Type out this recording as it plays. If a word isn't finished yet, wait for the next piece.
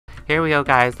here we go,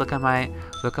 guys. Look at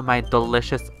my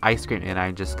delicious ice cream, and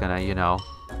I'm just gonna,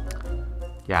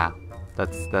 yeah,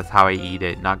 that's how I eat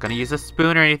it. Not gonna use a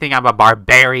spoon or anything. I'm a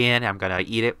barbarian. I'm gonna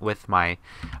eat it with my,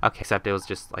 okay, except it was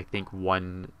just, I think,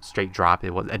 one straight drop.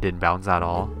 It didn't bounce at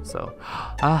all. So,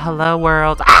 hello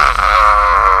world.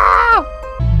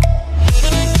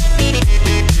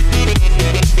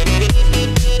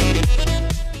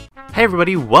 Hey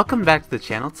everybody, welcome back to the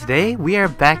channel. Today we are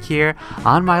back here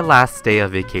on my last day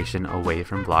of vacation away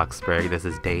from Bloxburg. This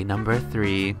is day number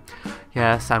 3.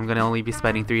 Yes, I'm gonna only be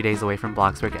spending 3 days away from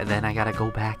Bloxburg, and then I gotta go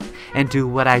back and do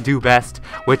what I do best,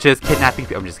 which is kidnapping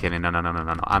people. I'm just kidding. No.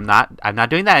 I'm not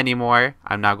doing that anymore.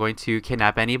 I'm not going to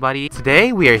kidnap anybody.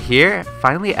 Today we are here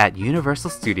finally at Universal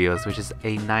Studios, which is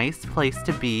a nice place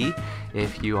to be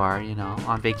if you are,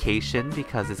 on vacation,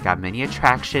 because it's got many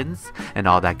attractions and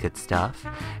all that good stuff.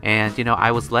 And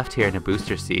I was left here in a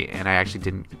booster seat, and I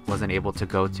actually wasn't able to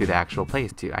go to the actual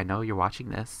place. I know you're watching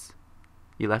this.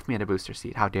 You left me in a booster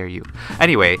seat. How dare you?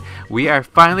 Anyway, we are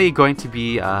finally going to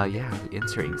be,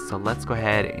 entering. So let's go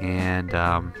ahead and,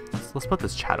 let's put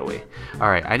this chat away.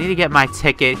 Alright, I need to get my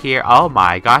ticket here. Oh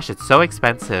my gosh, it's so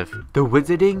expensive. The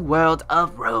Wizarding World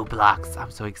of Roblox. I'm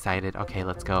so excited. Okay,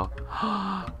 let's go.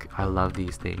 I love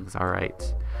these things.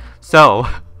 Alright. So,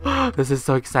 this is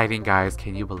so exciting, guys.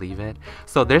 Can you believe it?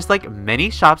 So there's like many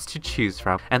shops to choose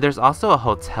from, and there's also a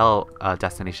hotel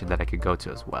destination that I could go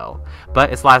to as well.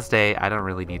 But it's last day. I don't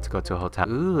really need to go to a hotel.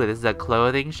 Ooh, this is a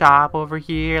clothing shop over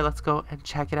here. Let's go and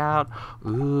check it out.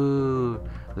 Ooh,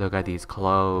 look at these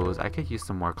clothes. I could use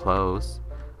some more clothes.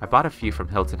 I bought a few from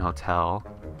Hilton Hotel,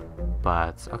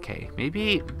 but okay,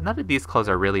 maybe none of these clothes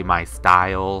are really my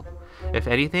style. If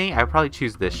anything, I'd probably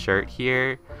choose this shirt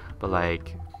here, but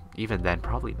like, even then,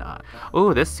 probably not.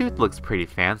 Ooh, this suit looks pretty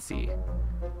fancy.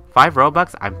 5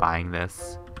 Robux? I'm buying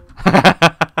this. Can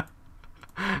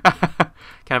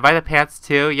I buy the pants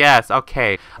too? Yes,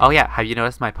 okay. Oh yeah, have you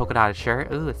noticed my polka dotted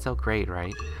shirt? Ooh, it's so great,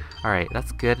 right? Alright,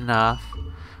 that's good enough.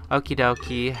 Okie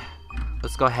dokie.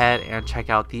 Let's go ahead and check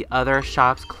out the other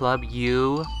shops. Club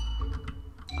U.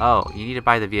 Oh, you need to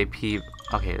buy the VIP.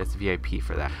 Okay, that's VIP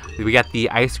for that. We got the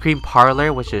ice cream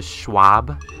parlor, which is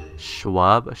Schwab's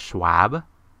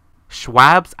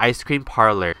Ice Cream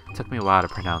Parlor. Took me a while to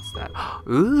pronounce that.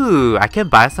 Ooh, I can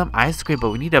buy some ice cream, but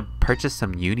we need to purchase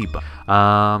some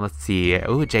Unibucks. Let's see.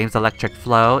 Ooh, James Electric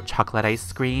Float, chocolate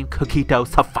ice cream, cookie dough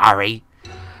safari,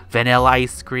 vanilla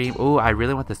ice cream. Ooh, I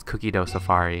really want this cookie dough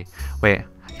safari. Wait,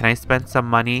 can I spend some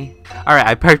money? Alright,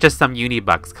 I purchased some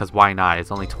Unibucks, because why not?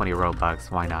 It's only 20 Robux.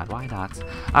 Why not? Why not?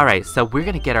 Alright, so we're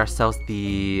gonna get ourselves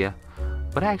the...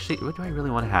 What do I really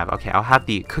want to have? Okay, I'll have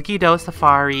the cookie dough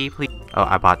safari, please. Oh,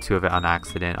 I bought 2 of it on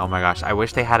accident. Oh my gosh, I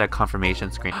wish they had a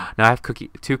confirmation screen. Now I have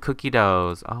 2 cookie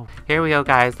doughs. Oh, here we go,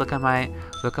 guys. Look at my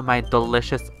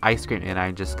delicious ice cream, and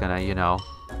I'm just gonna,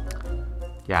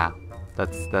 yeah,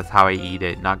 that's how I eat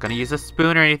it. Not gonna use a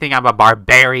spoon or anything. I'm a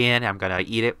barbarian. I'm gonna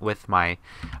eat it with my,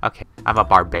 okay, I'm a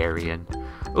barbarian.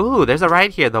 Ooh, there's a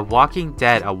ride here, The Walking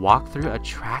Dead, a walkthrough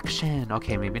attraction.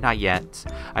 Okay, maybe not yet.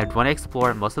 I'd want to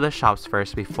explore most of the shops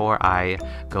first before I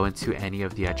go into any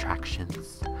of the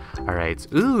attractions. Alright,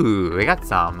 ooh, we got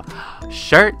some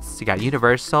shirts. You got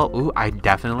Universal. Ooh, I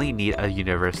definitely need a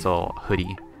Universal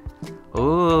hoodie.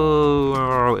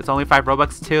 Ooh, it's only 5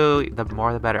 Robux too. The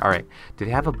more the better. Alright, do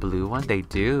they have a blue one? They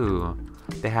do.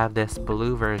 They have this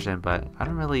blue version, but I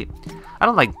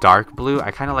don't like dark blue.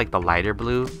 I kind of like the lighter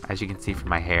blue, as you can see from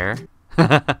my hair.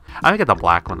 I'm gonna get the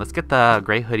black one. Let's get the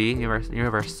gray hoodie,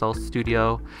 Universal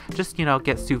Studio. Just,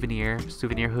 get souvenir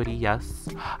hoodie, yes.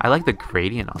 I like the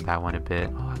gradient on that one a bit.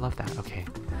 Oh, I love that. Okay.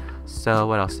 So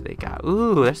what else do they got?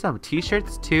 Ooh, there's some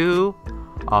t-shirts too.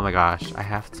 Oh my gosh, I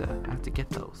have to get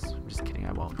those. I'm just kidding,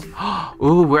 I won't.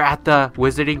 Ooh, we're at the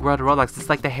Wizarding World of Roblox. It's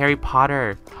like the Harry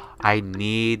Potter. I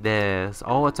need this.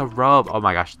 Oh, it's a robe. Oh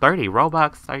my gosh, 30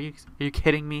 Robux. Are you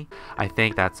kidding me? I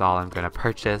think that's all I'm gonna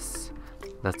purchase.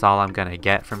 That's all I'm gonna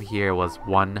get from here was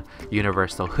 1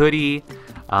 Universal hoodie.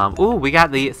 Ooh, we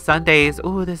got the Sundays.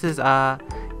 Ooh, this is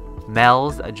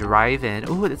Mel's Drive-In.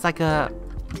 Ooh, it's like a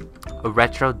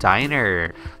retro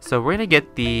diner. So we're gonna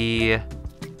get the...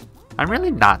 I'm really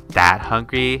not that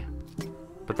hungry.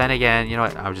 But then again, you know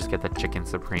what? I'll just get the Chicken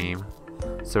Supreme.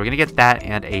 So we're gonna get that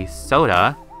and a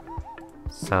soda.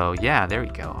 So yeah, there we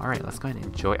go. Alright, let's go ahead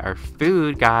and enjoy our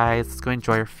food, guys. Let's go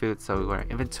enjoy our food. So we go to our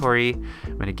inventory.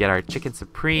 We're gonna get our Chicken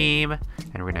Supreme,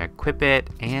 and we're gonna equip it.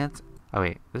 And oh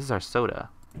wait, this is our soda.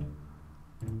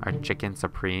 Our Chicken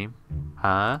Supreme.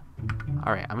 Huh?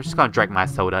 Alright, I'm just gonna drink my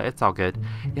soda. It's all good.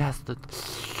 Yes,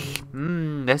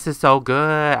 this is so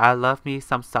good. I love me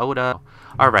some soda.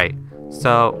 Alright,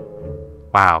 so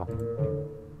wow.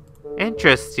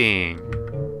 Interesting.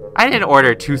 I didn't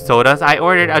order 2 sodas. I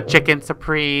ordered a chicken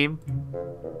supreme.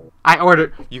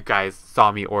 You guys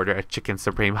saw me order a chicken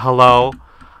supreme. Hello?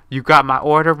 You got my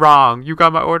order wrong.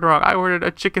 I ordered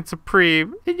a chicken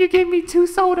supreme and you gave me 2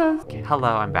 sodas. Okay, hello,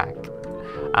 I'm back.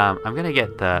 I'm gonna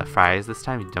get the fries this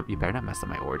time. You better not mess up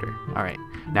my order. Alright,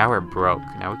 now we're broke.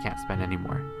 Now we can't spend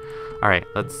anymore. Alright,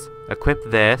 let's equip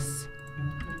this.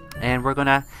 And we're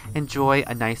gonna enjoy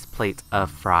a nice plate of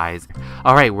fries.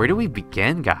 Alright, where do we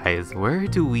begin, guys? Where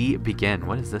do we begin?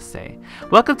 What does this say?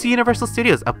 Welcome to Universal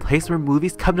Studios, a place where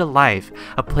movies come to life.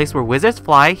 A place where wizards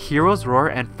fly, heroes roar,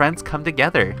 and friends come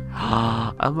together.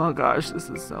 Oh my gosh,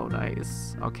 this is so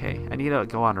nice. Okay, I need to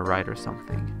go on a ride or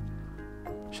something.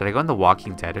 Should I go on the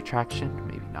Walking Dead attraction?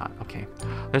 Maybe not. Okay.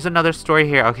 There's another story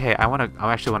here. Okay, I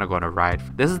actually want to go on a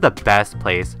ride. This is the best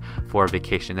place for a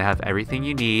vacation. They have everything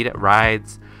you need.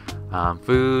 Rides,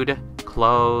 food,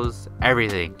 clothes,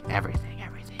 everything.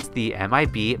 It's the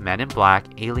MIB Men in Black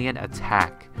Alien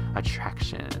Attack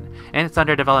attraction. And it's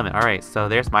under development. Alright, so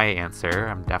there's my answer.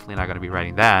 I'm definitely not going to be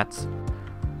writing that.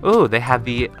 Ooh, they have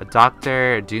the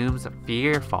Dr. Doom's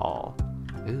Fearfall.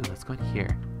 Ooh, let's go in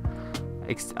here.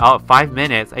 5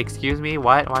 minutes. Excuse me,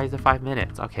 what? Why is it 5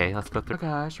 minutes? Okay, let's go through. Oh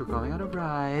gosh, we're going on a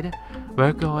ride.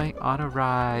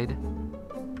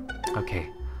 Okay.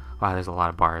 Wow, there's a lot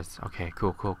of bars. Okay,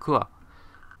 cool.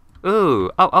 Ooh,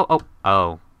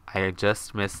 oh. I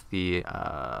just missed the,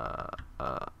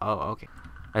 okay.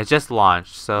 It just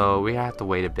launched, so we have to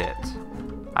wait a bit.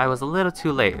 I was a little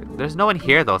too late. There's no one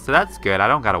here though, so that's good. I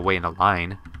don't gotta wait in a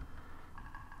line.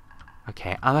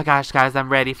 Okay, oh my gosh, guys, I'm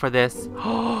ready for this.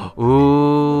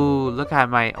 Ooh, look at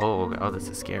my, oh, this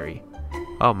is scary.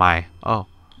 Oh my, oh,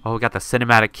 we got the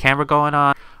cinematic camera going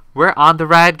on. We're on the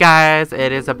ride, guys.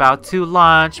 It is about to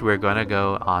launch. We're gonna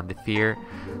go on the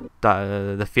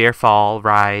Fearfall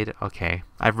ride. Okay,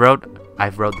 I've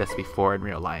rode this before in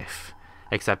real life,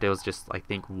 except it was just, I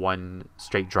think, one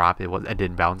straight drop. It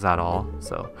didn't bounce at all.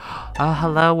 So, oh,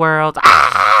 hello world.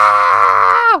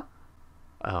 Ah!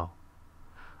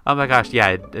 Oh my gosh, yeah,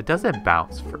 it doesn't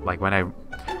bounce. Like when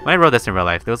I rode this in real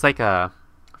life, there was like I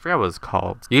forgot what it was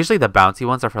called. Usually the bouncy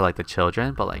ones are for like the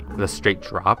children, but like the straight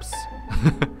drops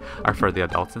are for the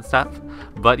adults and stuff.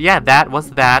 But yeah, that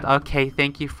was that. Okay,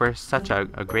 thank you for such a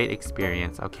great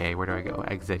experience. Okay, where do I go?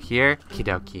 Exit here.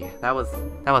 Kidoki. That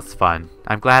was fun.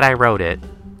 I'm glad I rode it.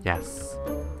 Yes.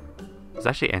 It was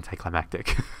actually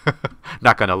anticlimactic.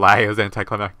 Not gonna lie, it was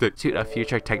anticlimactic. To a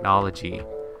future technology.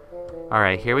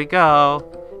 Alright, here we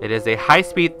go. It is a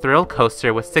high-speed thrill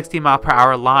coaster with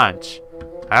 60-mile-per-hour launch.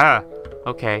 Ah,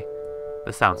 okay.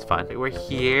 This sounds fun. We're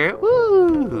here.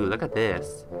 Woo! Look at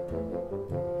this.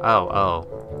 Oh.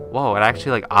 Whoa, it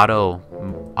actually like auto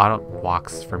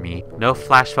walks for me. No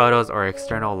flash photos or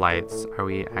external lights. Are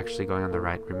we actually going on the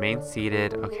ride? Remain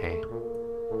seated. Okay.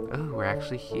 Oh, we're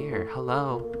actually here.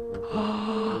 Hello.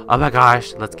 Oh my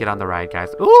gosh, let's get on the ride,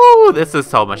 guys. Ooh, this is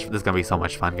gonna be so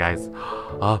much fun, guys.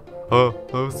 Oh,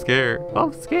 I'm scared.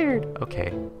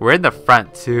 Okay, we're in the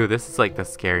front too. This is like the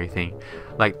scary thing.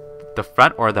 Like the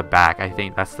front or the back, I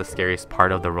think that's the scariest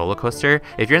part of the roller coaster.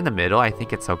 If you're in the middle, I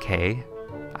think it's okay.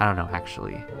 I don't know,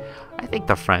 actually. I think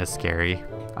the front is scary.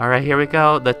 Alright, here we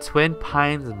go. The Twin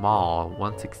Pines Mall,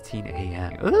 1:16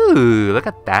 a.m. Ooh, look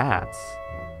at that.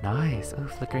 Nice. Oh,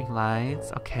 flickering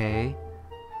lights. Okay.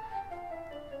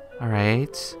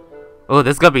 Alright. Oh,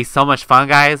 this is gonna be so much fun,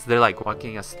 guys. They're like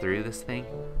walking us through this thing.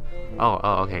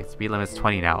 Oh, okay. Speed limit's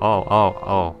 20 now.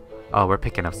 Oh, we're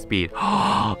picking up speed.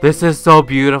 This is so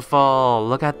beautiful.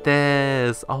 Look at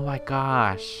this. Oh my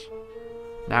gosh.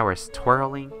 Now we're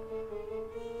twirling.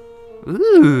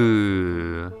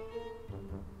 Ooh.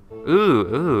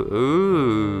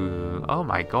 Oh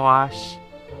my gosh.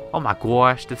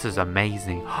 This is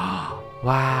amazing.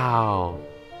 Wow.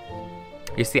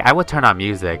 You see, I would turn on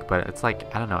music, but it's like,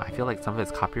 I don't know. I feel like some of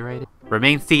it's copyrighted.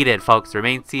 Remain seated, folks.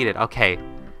 Remain seated. Okay.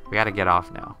 We gotta get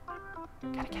off now.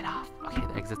 Okay,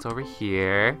 the exit's over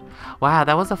here. Wow,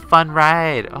 that was a fun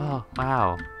ride. Oh,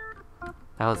 wow.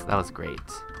 That was great.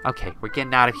 Okay, we're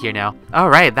getting out of here now.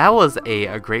 Alright, that was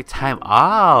a great time.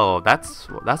 Oh, that's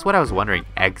what I was wondering.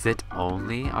 Exit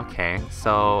only? Okay,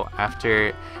 so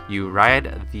after you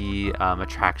ride the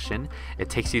attraction, it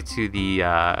takes you to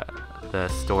the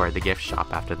store, the gift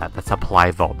shop after that. The supply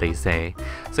vault, they say.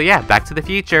 So yeah, Back to the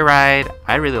Future ride.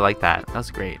 I really like that. That was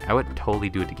great. I would totally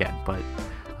do it again, but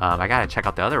I gotta check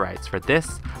out the other rides for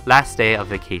this last day of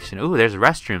vacation. Ooh, there's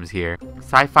restrooms here.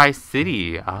 Sci-Fi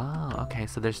City. Oh, okay,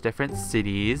 so there's different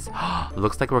cities.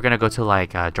 Looks like we're gonna go to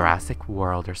like Jurassic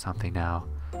World or something now.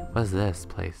 What is this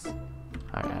place?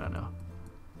 Alright, I don't know.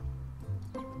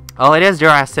 Oh, it is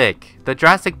Jurassic. The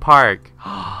Jurassic Park.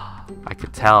 I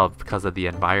could tell because of the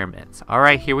environment.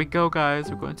 Alright, here we go, guys.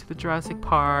 We're going to the Jurassic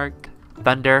Park.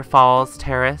 Thunder Falls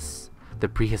Terrace. The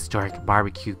prehistoric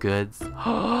barbecue goods.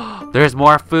 There's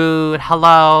more food.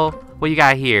 Hello. What you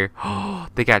got here?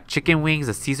 They got chicken wings,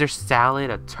 a Caesar salad,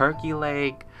 a turkey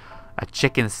leg, a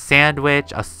chicken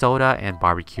sandwich, a soda, and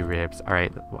barbecue ribs.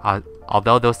 Alright,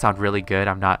 although those sound really good,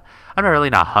 I'm really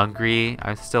not hungry.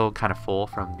 I'm still kind of full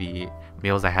from the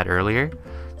meals I had earlier.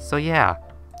 So yeah,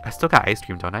 I still got ice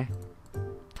cream, don't I?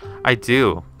 I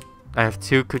do. I have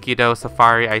 2 cookie dough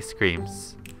safari ice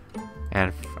creams.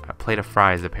 And a plate of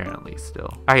fries apparently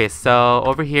still. Okay, so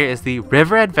over here is the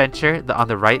River Adventure. On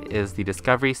the right is the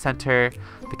Discovery Center.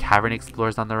 The Cavern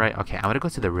Explorers on the right. Okay, I'm gonna go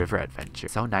to the River Adventure.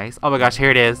 So nice. Oh my gosh, here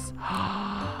it is.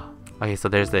 Okay, so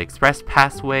there's the Express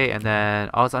Passway, and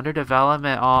then, oh, it's under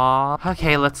development. Aw.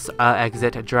 Okay, let's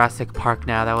exit Jurassic Park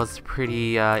now. That was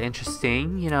pretty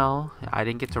interesting, you know. I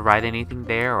didn't get to ride anything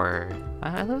there, or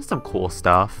there was some cool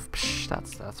stuff. Psh,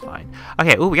 that's fine.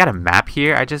 Okay, ooh, we got a map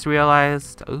here. I just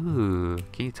realized. Ooh,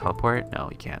 can you teleport? No,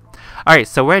 you can't. All right,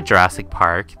 so we're at Jurassic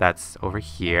Park. That's over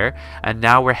here, and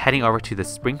now we're heading over to the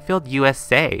Springfield,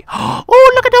 USA.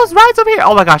 Oh, look at those rides over here.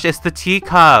 Oh my gosh, it's the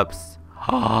teacups.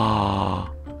 Oh.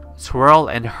 Swirl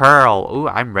and hurl. Ooh,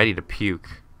 I'm ready to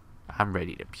puke. I'm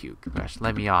ready to puke. Gosh,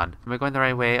 let me on. Am I going the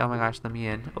right way? Oh my gosh, let me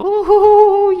in.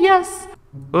 Ooh, yes.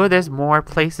 Ooh, there's more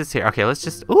places here. Okay, let's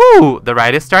just... Ooh, the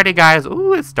ride is starting, guys.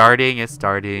 Ooh, it's starting. It's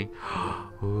starting.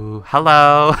 Ooh,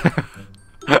 hello.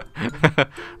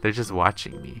 They're just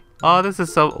watching me. Oh, this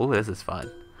is so... Ooh, this is fun.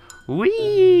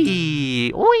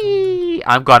 Wee! Wee!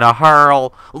 I'm gonna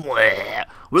hurl.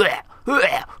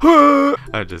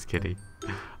 I'm just kidding.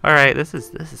 Alright, this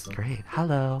is great.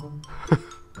 Hello.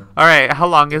 Alright, how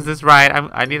long is this ride?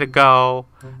 I need to go.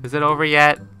 Is it over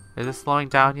yet? Is it slowing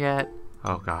down yet?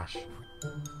 Oh gosh.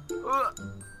 Oh,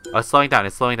 it's slowing down,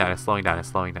 it's slowing down, it's slowing down, it's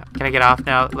slowing down. Can I get off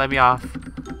now? Let me off.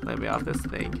 Let me off this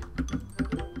thing.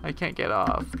 I can't get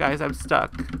off. Guys, I'm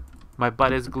stuck. My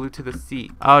butt is glued to the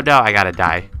seat. Oh no, I gotta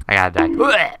die. I gotta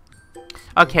die.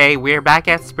 Okay, we're back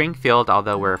at Springfield,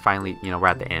 although we're finally, you know, we're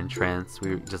at the entrance.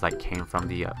 We just like came from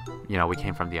the, you know, we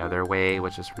came from the other way,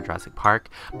 which is from Jurassic Park.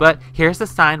 But here's the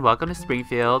sign, welcome to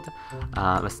Springfield,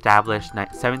 established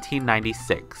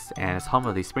 1796, and it's home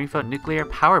of the Springfield Nuclear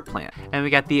Power Plant. And we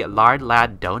got the Lard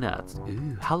Lad Donuts.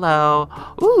 Ooh, hello.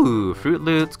 Ooh, Fruit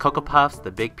Loops, Cocoa Puffs,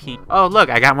 the Big P. Oh, look,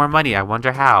 I got more money. I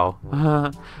wonder how.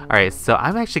 Alright, so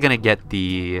I'm actually gonna get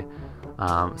the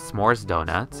s'mores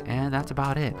donuts, and that's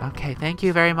about it. Okay, thank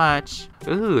you very much.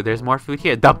 Ooh, there's more food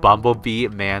here. The Bumblebee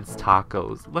Man's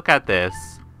Tacos. Look at this.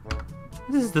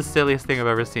 This is the silliest thing I've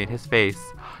ever seen. His face.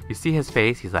 You see his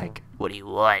face? He's like, what do you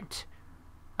want?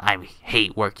 I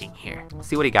hate working here.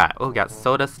 See what he got. Oh, we got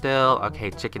soda still. Okay,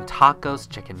 chicken tacos,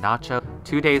 chicken nacho.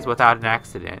 2 days without an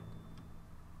accident.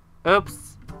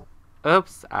 Oops.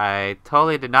 Oops, I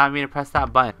totally did not mean to press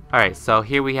that button. Alright, so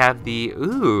here we have the,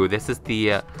 ooh, this is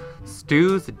the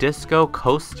Stu's Disco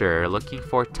Coaster. Looking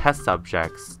for test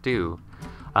subjects. Stu.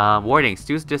 Warning,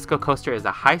 Stu's Disco Coaster is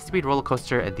a high-speed roller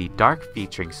coaster in the dark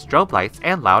featuring strobe lights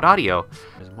and loud audio.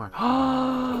 There's more.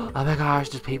 Oh my gosh,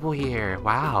 there's people here.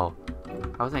 Wow.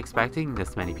 I wasn't expecting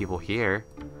this many people here.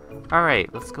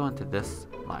 Alright, let's go into this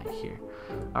line here.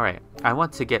 Alright, I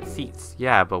want to get seats.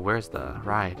 Yeah, but where's the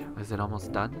ride? Is it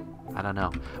almost done? I don't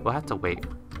know. We'll have to wait.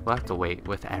 We'll have to wait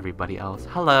with everybody else.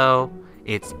 Hello,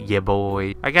 it's ya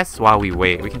boy. I guess while we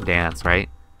wait, we can dance, right?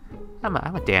 I'm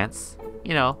a dance.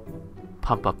 You know,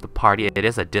 pump up the party. It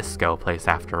is a disco place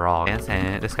after all.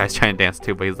 And this guy's trying to dance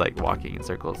too, but he's like walking in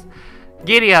circles.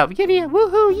 Giddy up,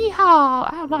 woohoo,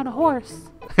 yeehaw! I'm on a horse.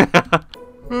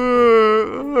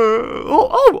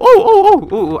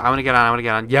 Oh, I wanna get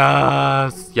on,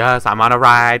 Yes, I'm on a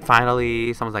ride,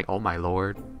 finally. Someone's like, oh my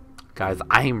lord. Guys,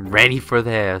 I'm ready for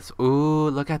this. Ooh,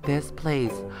 look at this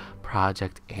place.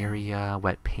 Project area,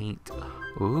 wet paint.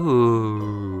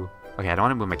 Ooh. Okay, I don't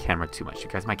want to move my camera too much. You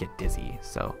guys might get dizzy,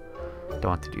 so don't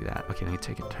want to do that. Okay, let me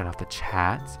turn off the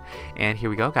chat. And here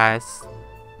we go, guys.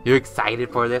 You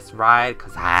excited for this ride?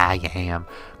 Because I am.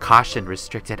 Caution,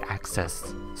 restricted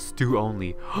access. Stu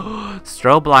only.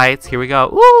 Strobe lights. Here we go.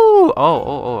 Ooh.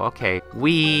 Oh, okay.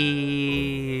 Wee.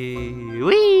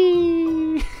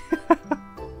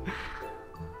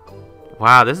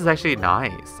 Wow, this is actually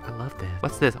nice. I love this.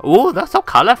 What's this? Ooh, that's so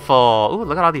colorful. Ooh,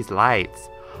 look at all these lights.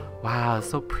 Wow, it's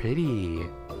so pretty.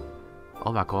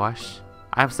 Oh my gosh.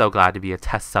 I'm so glad to be a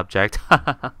test subject.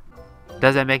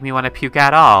 Doesn't make me want to puke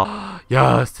at all.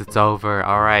 Yes, it's over.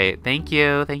 All right, thank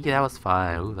you. That was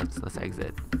fun. Ooh, let's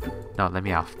exit. No, let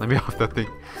me off that thing.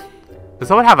 Does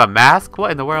someone have a mask? What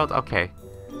in the world? Okay.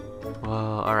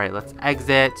 Well, all right, let's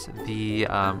exit the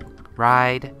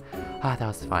ride. Ah, that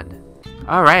was fun.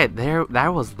 Alright,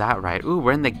 that was that ride. Ooh,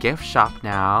 we're in the gift shop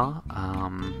now.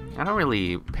 I don't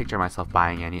really picture myself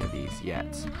buying any of these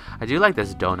yet. I do like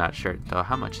this donut shirt though.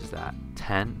 How much is that?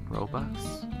 10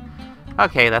 Robux?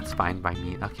 Okay, that's fine by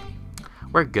me. Okay.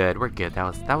 We're good, we're good.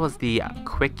 That was the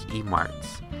quick E-Mart.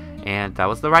 And that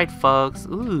was the ride, folks.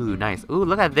 Ooh, nice. Ooh,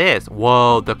 look at this.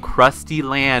 Whoa, the Krusty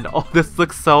Land. Oh, this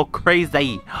looks so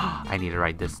crazy. I need to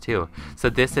ride this too. So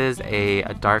this is a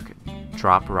dark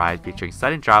drop ride featuring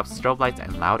sudden drops, strobe lights,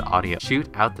 and loud audio. Shoot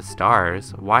out the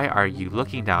stars. Why are you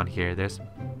looking down here? There's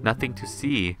nothing to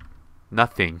see.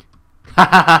 Nothing.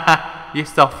 You're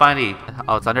so funny.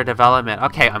 Oh, it's under development.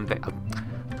 Okay, I'm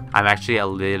actually a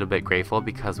little bit grateful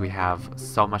because we have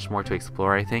so much more to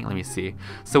explore, I think. Let me see.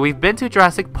 So we've been to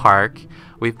Jurassic Park,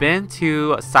 we've been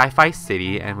to Sci-Fi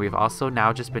City, and we've also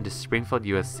now just been to Springfield,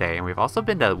 USA, and we've also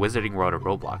been to Wizarding World of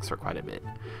Roblox for quite a bit.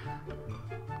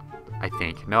 I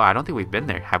think. No, I don't think we've been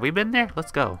there. Have we been there?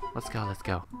 Let's go. Let's go, let's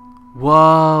go.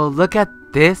 Whoa, look at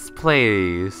this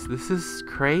place. This is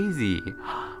crazy.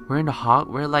 We're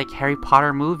like Harry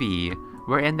Potter movie.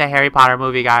 We're in the Harry Potter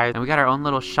movie, guys. And we got our own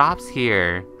little shops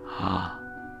here.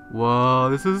 Whoa,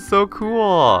 this is so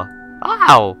cool.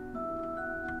 Wow.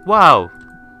 Whoa.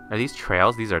 Are these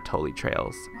trails? These are totally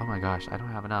trails. Oh my gosh, I don't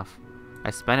have enough.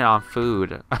 I spent it on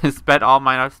food. I spent all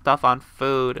my stuff on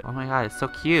food. Oh my god, it's so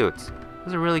cute. This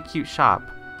is a really cute shop.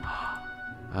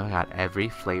 Oh my god, every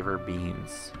flavor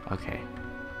beans. Okay.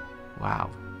 Wow.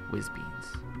 Whiz beans.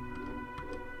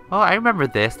 Oh, I remember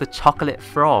this. The chocolate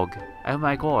frog. Oh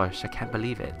my gosh, I can't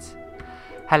believe it.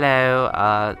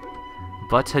 Hello,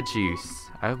 butter juice.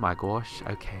 Oh my gosh,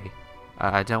 okay.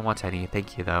 I don't want any,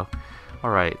 thank you though.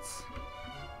 Alright.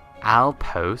 Owl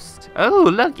post. Oh,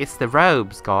 look, it's the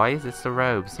robes, guys. It's the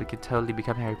robes. We could totally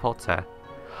become Harry Potter.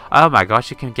 Oh my gosh,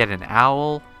 you can get an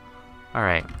owl.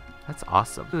 Alright, that's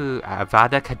awesome. Ooh,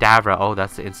 Avada Kedavra. Oh,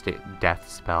 that's the instant death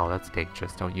spell. That's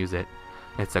dangerous. Don't use it.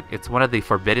 It's one of the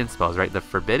forbidden spells, right? The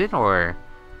forbidden or...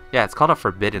 Yeah, it's called a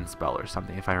forbidden spell or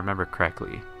something, if I remember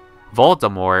correctly.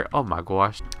 Voldemort. Oh my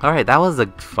gosh. Alright, that was a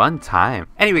fun time.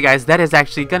 Anyway, guys, that is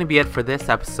actually going to be it for this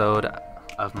episode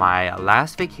of my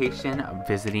last vacation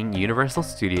visiting Universal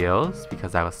Studios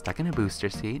because I was stuck in a booster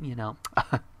seat, you know.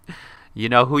 You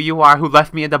know who you are, who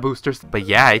left me in the boosters. But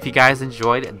yeah, if you guys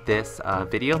enjoyed this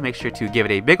video, make sure to give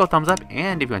it a big old thumbs up.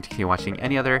 And if you want to continue watching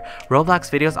any other Roblox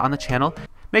videos on the channel,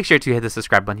 make sure to hit the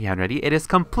subscribe button if you haven't already. It is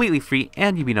completely free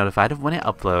and you'll be notified of when I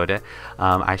upload.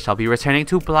 I shall be returning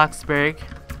to Bloxburg.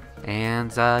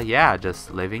 And yeah,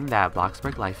 just living that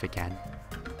Bloxburg life again.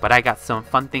 But I got some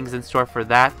fun things in store for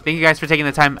that. Thank you guys for taking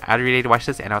the time out of your day to watch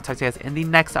this. And I'll talk to you guys in the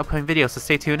next upcoming video. So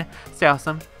stay tuned, stay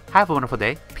awesome. Have a wonderful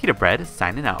day. Peetah Bread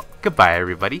signing out. Goodbye,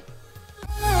 everybody.